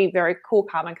may be very cool,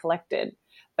 calm and collected,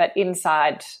 but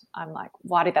inside I'm like,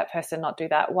 why did that person not do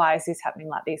that? Why is this happening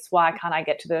like this? Why can't I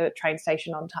get to the train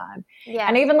station on time? Yeah.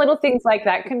 And even little things like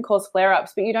that can cause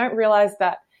flare-ups, but you don't realize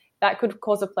that could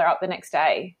cause a flare-up the next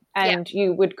day. And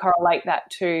you would correlate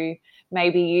that to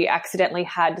maybe you accidentally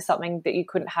had something that you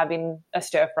couldn't have in a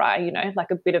stir fry, you know, like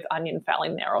a bit of onion fell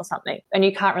in there or something. And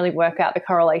you can't really work out the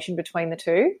correlation between the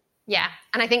two. Yeah.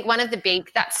 And I think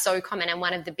that's so common, and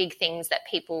one of the big things that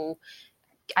people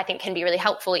I think can be really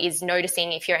helpful is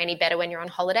noticing if you're any better when you're on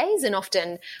holidays. And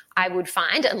often I would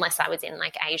find, unless I was in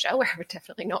like Asia, where I would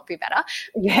definitely not be better.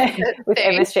 Yeah, with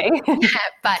MSG.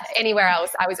 But anywhere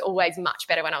else, I was always much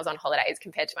better when I was on holidays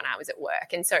compared to when I was at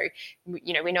work. And so,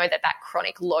 you know, we know that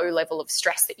chronic low level of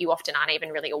stress that you often aren't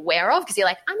even really aware of, because you're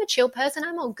like, I'm a chill person,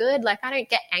 I'm all good. Like I don't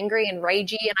get angry and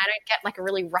ragey and I don't get like a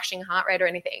really rushing heart rate or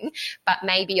anything. But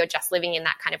maybe you're just living in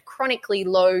that kind of chronically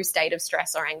low state of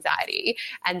stress or anxiety.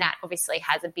 And that obviously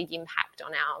has a big impact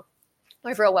on our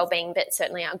overall well-being, but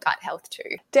certainly our gut health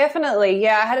too. Definitely.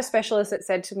 Yeah. I had a specialist that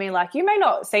said to me, like, you may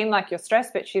not seem like you're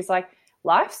stressed, but she's like,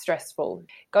 life's stressful.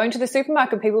 Going to the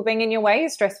supermarket, people being in your way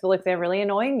is stressful if they're really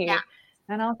annoying you. Yeah.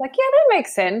 And I was like, yeah, that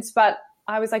makes sense. But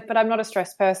I was like, but I'm not a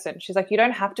stressed person. She's like, you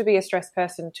don't have to be a stressed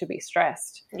person to be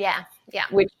stressed. Yeah. Yeah.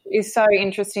 Which is so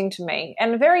interesting to me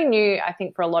and very new, I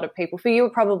think, for a lot of people. For you,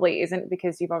 it probably isn't,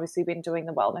 because you've obviously been doing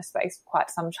the wellness space for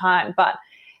quite some time. But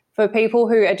for people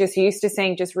who are just used to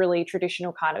seeing just really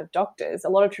traditional kind of doctors, a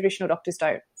lot of traditional doctors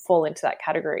don't fall into that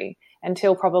category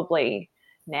until probably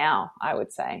now, I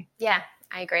would say. Yeah,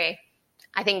 I agree.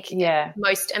 I think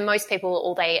most people,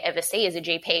 all they ever see is a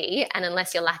GP, and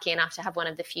unless you're lucky enough to have one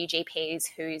of the few GPs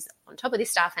who's on top of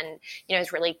this stuff and, you know,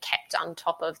 is really kept on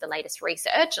top of the latest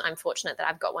research, I'm fortunate that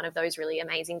I've got one of those really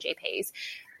amazing GPs.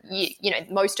 You know,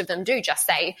 most of them do just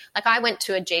say, like, I went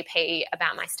to a GP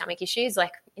about my stomach issues,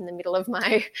 like in the middle of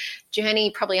my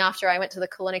journey, probably after I went to the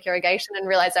colonic irrigation and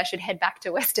realized I should head back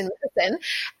to Western medicine.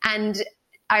 And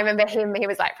I remember he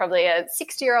was like probably a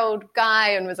 60-year-old guy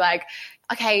and was like,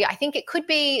 okay, I think it could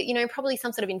be, you know, probably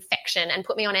some sort of infection, and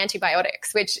put me on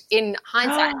antibiotics, which in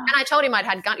hindsight, and I told him I'd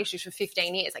had gut issues for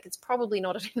 15 years, like it's probably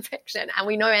not an infection. And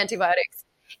we know antibiotics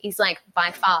is like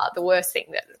by far the worst thing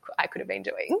that I could have been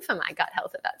doing for my gut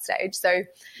health at that stage. So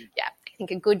yeah, I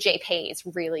think a good GP is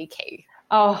really key.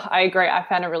 Oh, I agree. I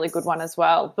found a really good one as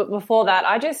well. But before that,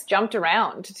 I just jumped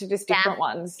around to just different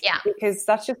ones. Yeah. Because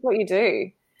that's just what you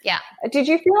do. Yeah. Did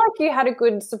you feel like you had a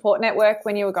good support network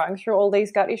when you were going through all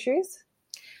these gut issues?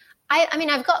 I mean,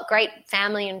 I've got great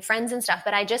family and friends and stuff,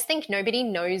 but I just think nobody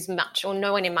knows much, or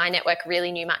no one in my network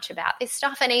really knew much about this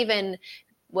stuff. And even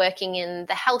working in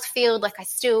the health field, like I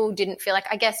still didn't feel like,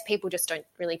 I guess people just don't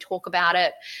really talk about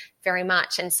it very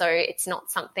much. And so it's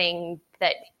not something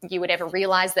that you would ever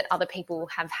realize that other people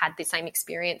have had the same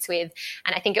experience with.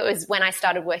 And I think it was when I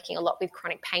started working a lot with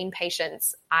chronic pain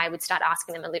patients, I would start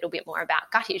asking them a little bit more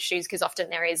about gut issues, because often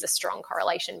there is a strong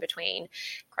correlation between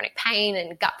chronic pain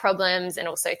and gut problems, and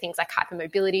also things like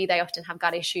hypermobility. They often have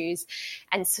gut issues.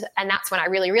 And that's when I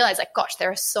really realized, like, gosh,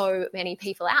 there are so many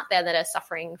people out there that are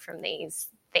suffering from these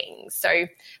things. So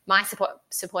my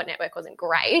support network wasn't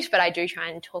great, but I do try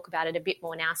and talk about it a bit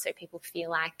more now so people feel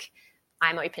like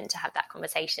I'm open to have that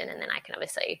conversation, and then I can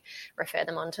obviously refer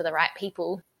them on to the right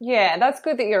people. Yeah, that's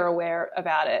good that you're aware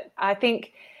about it. I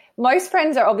think most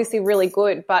friends are obviously really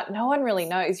good, but no one really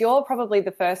knows. You're probably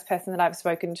the first person that I've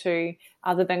spoken to,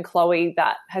 other than Chloe,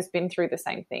 that has been through the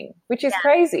same thing, which is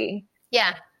crazy. Yeah,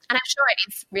 and I'm sure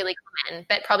it is really common,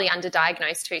 but probably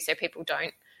underdiagnosed too, so people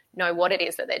don't know what it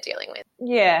is that they're dealing with.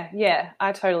 Yeah,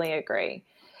 I totally agree.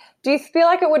 Do you feel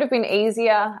like it would have been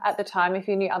easier at the time if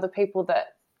you knew other people that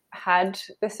had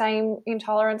the same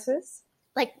intolerances?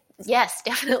 Like Yes,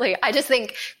 definitely. I just think,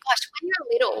 gosh, when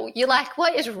you're little, you're like,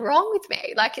 what is wrong with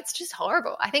me? Like, it's just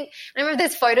horrible. I remember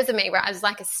there's photos of me where I was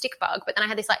like a stick bug, but then I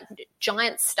had this like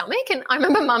giant stomach, and I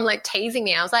remember mum like teasing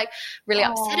me. I was like really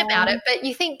upset about it. But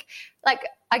you think, like,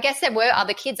 I guess there were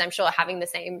other kids, I'm sure, having the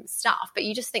same stuff, but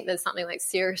you just think there's something like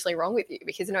seriously wrong with you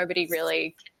because nobody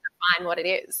really can define what it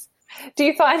is. Do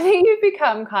you find that you've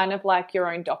become kind of like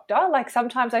your own doctor? Like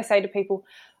sometimes I say to people,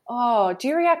 oh, do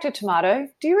you react to tomato?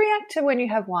 Do you react to when you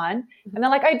have wine? And they're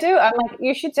like, I do. I'm like,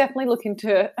 you should definitely look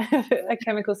into a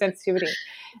chemical sensitivity.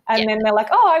 And then they're like,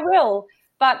 oh, I will.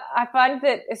 But I find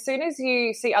that as soon as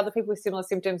you see other people with similar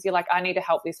symptoms, you're like, I need to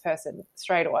help this person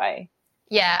straight away.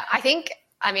 Yeah,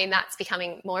 I mean, that's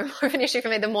becoming more and more of an issue for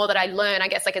me the more that I learn. I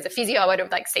guess like as a physio, I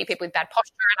would like see people with bad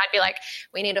posture and I'd be like,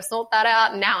 we need to sort that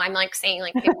out. And now I'm like seeing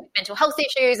like people with mental health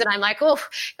issues and I'm like, oh,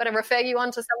 got to refer you on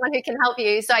to someone who can help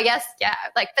you. So I guess, yeah,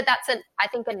 like, but that's I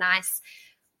think a nice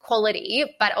quality,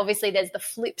 but obviously there's the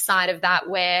flip side of that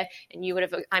where, and you would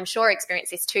have, I'm sure,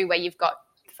 experienced this too, where you've got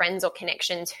friends or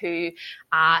connections who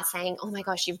are saying, oh my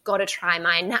gosh, you've got to try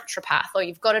my naturopath or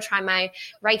you've got to try my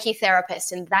Reiki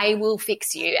therapist and they will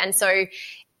fix you. And so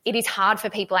it is hard for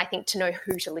people, I think, to know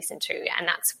who to listen to. And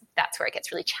that's where it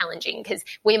gets really challenging because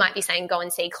we might be saying, go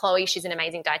and see Chloe. She's an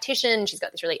amazing dietitian. She's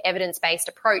got this really evidence-based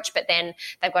approach, but then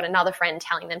they've got another friend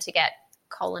telling them to get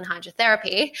colon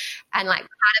hydrotherapy. And like, how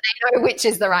do they know which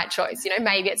is the right choice? You know,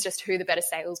 maybe it's just who the better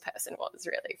salesperson was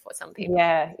really for some people.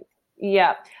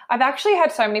 Yeah. I've actually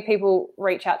had so many people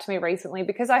reach out to me recently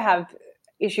because I have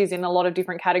issues in a lot of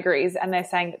different categories and they're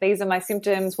saying, these are my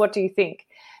symptoms. What do you think?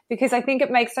 Because I think it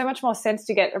makes so much more sense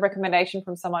to get a recommendation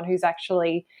from someone who's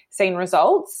actually seen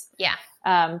results. Yeah.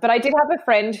 But I did have a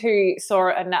friend who saw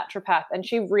a naturopath and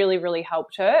she really, really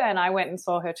helped her. And I went and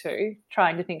saw her too,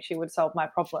 trying to think she would solve my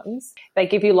problems. They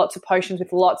give you lots of potions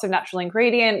with lots of natural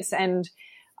ingredients. And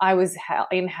I was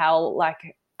in hell,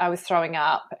 like I was throwing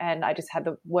up and I just had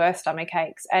the worst stomach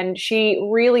aches. And she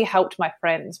really helped my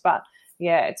friends. But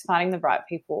yeah, it's finding the right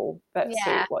people that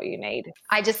suit what you need.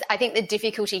 I think the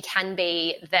difficulty can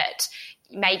be that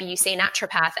maybe you see a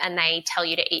naturopath and they tell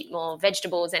you to eat more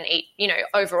vegetables and eat, you know,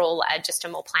 overall just a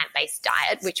more plant-based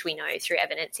diet, which we know through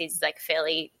evidence is like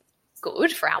fairly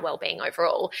good for our well-being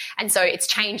overall. And so it's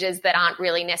changes that aren't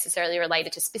really necessarily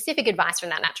related to specific advice from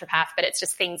that naturopath, but it's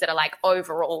just things that are like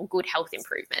overall good health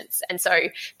improvements. And so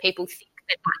people think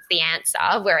that that's the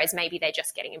answer, whereas maybe they're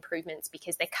just getting improvements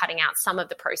because they're cutting out some of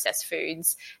the processed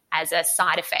foods as a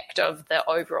side effect of the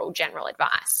overall general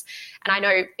advice. And I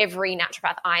know every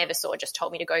naturopath I ever saw just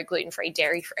told me to go gluten-free,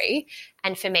 dairy-free.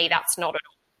 And for me, that's not at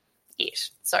all it.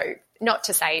 So not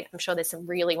to say, I'm sure there's some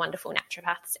really wonderful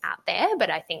naturopaths out there, but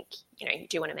I think, you know, you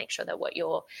do want to make sure that what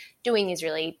you're doing is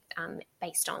really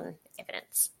based on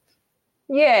evidence.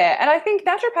 Yeah, and I think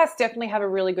naturopaths definitely have a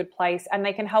really good place and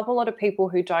they can help a lot of people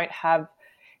who don't have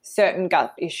certain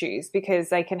gut issues because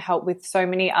they can help with so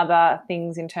many other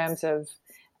things in terms of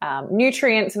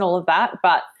nutrients and all of that.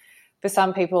 But for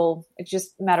some people, it's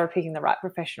just a matter of picking the right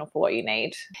professional for what you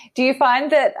need. Do you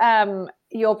find that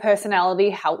your personality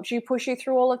helped you push you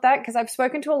through all of that? Because I've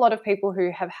spoken to a lot of people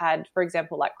who have had, for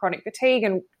example, like chronic fatigue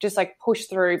and just like push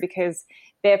through because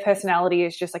their personality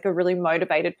is just like a really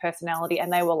motivated personality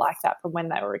and they were like that from when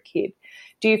they were a kid.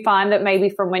 Do you find that maybe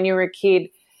from when you were a kid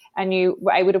and you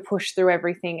were able to push through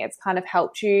everything, it's kind of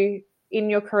helped you in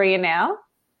your career now?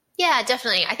 Yeah,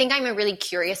 definitely. I think I'm a really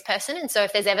curious person. And so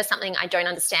if there's ever something I don't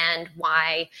understand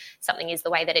why something is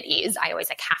the way that it is, I always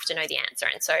like have to know the answer.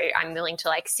 And so I'm willing to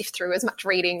like sift through as much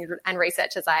reading and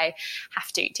research as I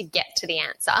have to get to the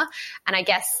answer. And I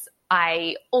guess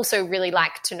I also really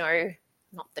like to know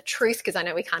not the truth because I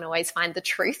know we can't always find the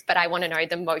truth, but I want to know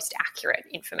the most accurate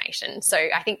information. So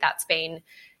I think that's been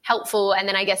helpful. And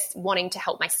then I guess wanting to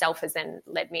help myself has then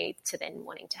led me to then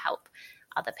wanting to help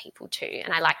other people too.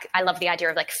 And I love the idea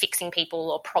of like fixing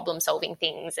people or problem solving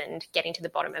things and getting to the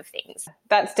bottom of things.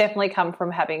 That's definitely come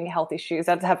from having health issues.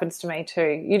 That happens to me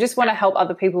too. You just want to help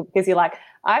other people because you're like,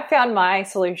 I found my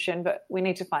solution, but we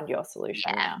need to find your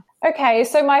solution now. Okay,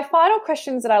 so my final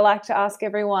questions that I like to ask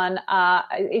everyone are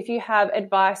if you have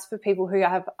advice for people who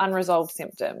have unresolved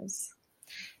symptoms.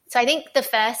 So I think the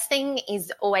first thing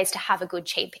is always to have a good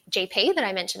GP that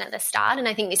I mentioned at the start. And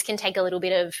I think this can take a little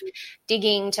bit of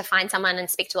digging to find someone and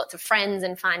speak to lots of friends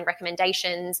and find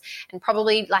recommendations. And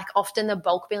probably like often the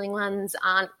bulk billing ones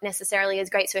aren't necessarily as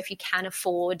great. So if you can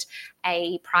afford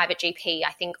a private GP,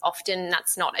 I think often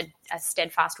that's not a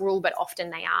steadfast rule, but often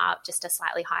they are just a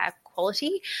slightly higher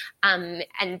quality. And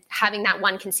having that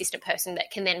one consistent person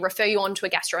that can then refer you on to a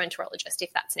gastroenterologist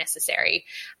if that's necessary.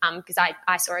 Because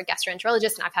I saw a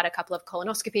gastroenterologist and I've had had a couple of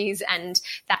colonoscopies, and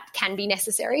that can be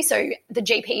necessary. So the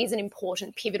GP is an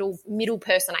important, pivotal middle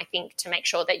person, I think, to make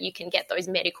sure that you can get those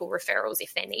medical referrals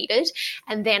if they're needed.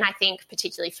 And then I think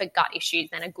particularly for gut issues,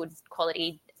 then a good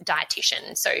quality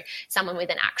dietitian. So someone with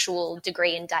an actual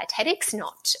degree in dietetics,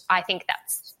 I think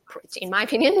that's, in my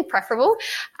opinion, preferable,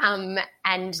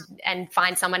 and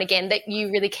find someone, again, that you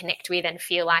really connect with and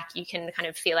feel like you can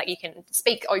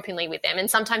speak openly with them. And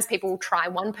sometimes people will try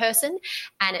one person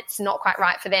and it's not quite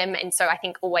right for them. And so I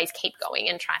think always keep going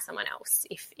and try someone else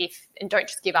and don't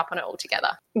just give up on it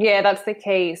altogether. Yeah, that's the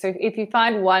key. So if you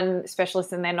find one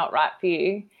specialist and they're not right for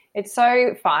you, it's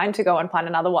so fine to go and find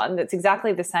another one that's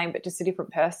exactly the same but just a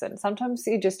different person. Sometimes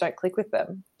you just don't click with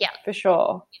them. Yeah. For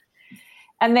sure.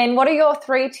 And then what are your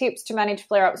 3 tips to manage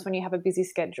flare-ups when you have a busy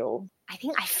schedule?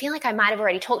 I feel like I might have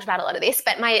already talked about a lot of this,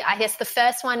 but I guess the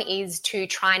first one is to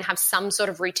try and have some sort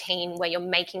of routine where you're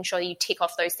making sure you tick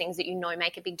off those things that you know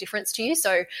make a big difference to you.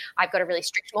 So I've got a really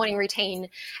strict morning routine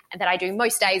that I do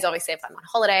most days. Obviously, if I'm on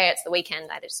holiday, it's the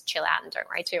weekend, I just chill out and don't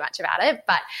worry too much about it.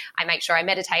 But I make sure I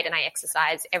meditate and I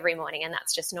exercise every morning, and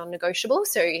that's just non-negotiable.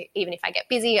 So even if I get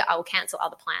busy, I will cancel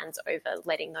other plans over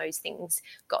letting those things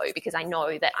go, because I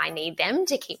know that I need them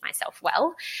to keep myself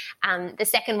well. The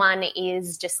second one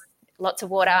is just lots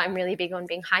of water. I'm really big on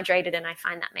being hydrated, and I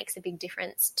find that makes a big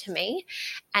difference to me.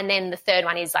 And then the third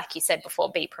one is, like you said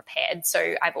before, be prepared.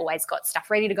 So I've always got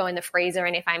stuff ready to go in the freezer,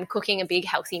 and if I'm cooking a big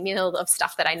healthy meal of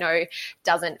stuff that I know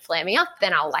doesn't flare me up,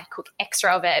 then I'll cook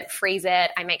extra of it, freeze it.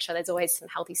 I make sure there's always some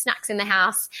healthy snacks in the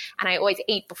house, and I always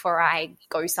eat before I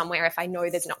go somewhere if I know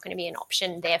there's not going to be an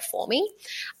option there for me.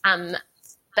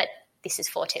 But this is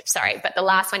 4 tips, sorry. But the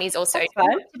last one is also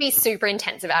to be super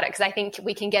intense about it, because I think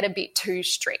we can get a bit too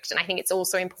strict. And I think it's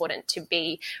also important to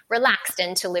be relaxed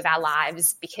and to live our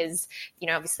lives, because,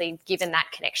 obviously given that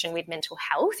connection with mental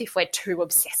health, if we're too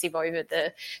obsessive over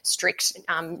the strict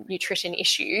nutrition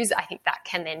issues, I think that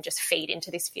can then just feed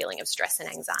into this feeling of stress and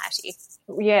anxiety.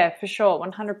 Yeah, for sure,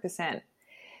 100%.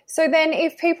 So then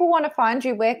if people want to find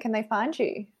you, where can they find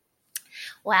you?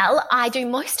 Well, I do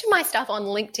most of my stuff on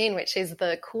LinkedIn, which is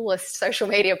the coolest social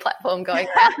media platform going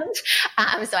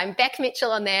around. So I'm Beck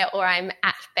Mitchell on there, or I'm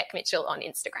at Beck Mitchell on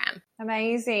Instagram.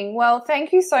 Amazing. Well,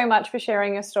 thank you so much for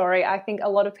sharing your story. I think a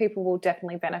lot of people will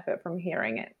definitely benefit from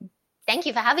hearing it. Thank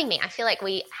you for having me. I feel like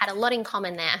we had a lot in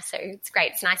common there, so it's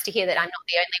great. It's nice to hear that I'm not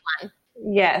the only one.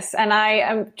 Yes, and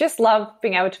I just love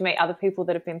being able to meet other people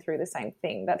that have been through the same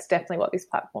thing. That's definitely what this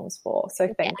platform's for.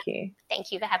 So thank you.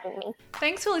 Thank you for having me.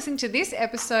 Thanks for listening to this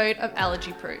episode of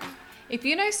Allergy Proof. If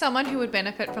you know someone who would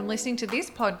benefit from listening to this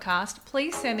podcast,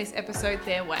 please send this episode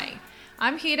their way.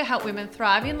 I'm here to help women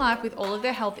thrive in life with all of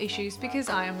their health issues, because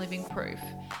I am living proof.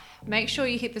 Make sure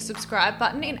you hit the subscribe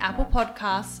button in Apple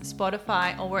Podcasts,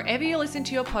 Spotify, or wherever you listen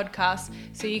to your podcasts,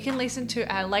 so you can listen to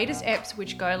our latest eps,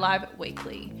 which go live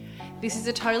weekly. This is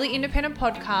a totally independent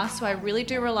podcast, so I really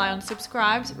do rely on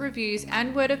subscribes, reviews,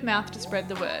 and word of mouth to spread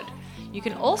the word. You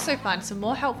can also find some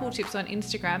more helpful tips on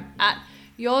Instagram at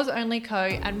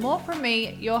YoursOnlyCo, and more from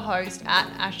me, your host, at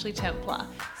Ashley Templar,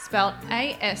 spelled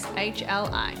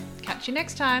ASHLI. Catch you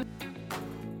next time.